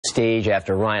stage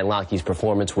after Ryan Lochte's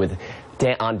performance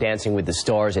on Dancing with the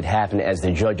Stars. It happened as the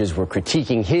judges were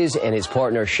critiquing his and his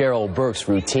partner Cheryl Burke's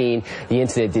routine. The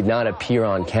incident did not appear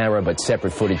on camera, but separate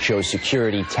footage shows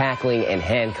security tackling and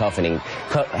handcuffing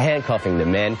the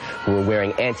men who were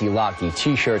wearing anti-Lochte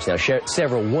t-shirts. Now,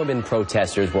 several women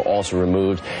protesters were also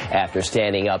removed after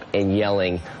standing up and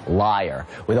yelling, "Liar."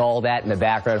 With all that in the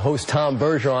background, host Tom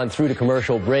Bergeron threw to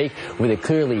commercial break with a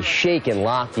clearly shaken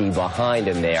Lochte behind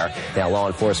him there. Now, law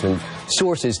enforcement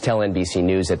sources tell NBC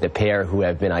News that the pair, who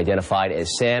have been identified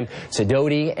as Sam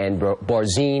Sidoti and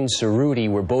Barzine Cerruti,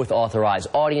 were both authorized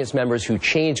audience members who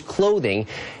changed clothing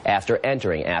after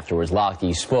entering. Afterwards,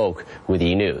 Lochte spoke with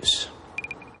E! News.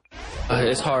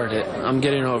 It's hard. I'm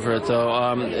getting over it, though.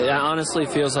 It honestly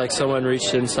feels like someone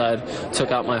reached inside,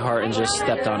 took out my heart, and just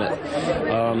stepped on it.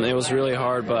 It was really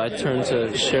hard, but I turned to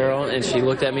Cheryl, and she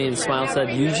looked at me and smiled and said,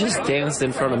 "You just danced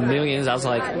in front of millions." I was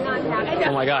like,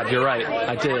 oh my God, you're right.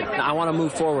 I did. I want to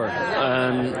move forward.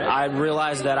 I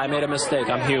realized that I made a mistake.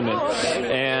 I'm human.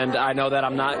 And I know that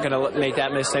I'm not going to make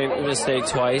that mistake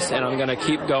twice, and I'm going to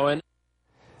keep going.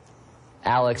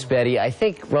 Alex, Betty, I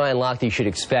think Ryan Lochte should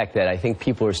expect that. I think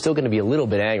people are still going to be a little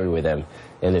bit angry with him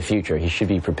in the future. He should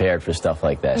be prepared for stuff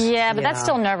like this. Yeah, but that's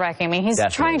still nerve-wracking. I mean, he's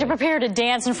trying to prepare to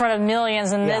dance in front of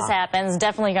millions, and this happens.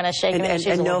 Definitely going to shake him in the shoes a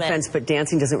little bit. And no offense, but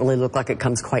dancing doesn't really look like it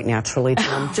comes quite naturally to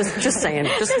him. Just saying.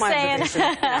 Just my observation.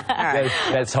 Yeah. All right.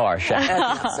 That's harsh.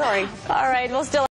 Sorry. All right, we'll still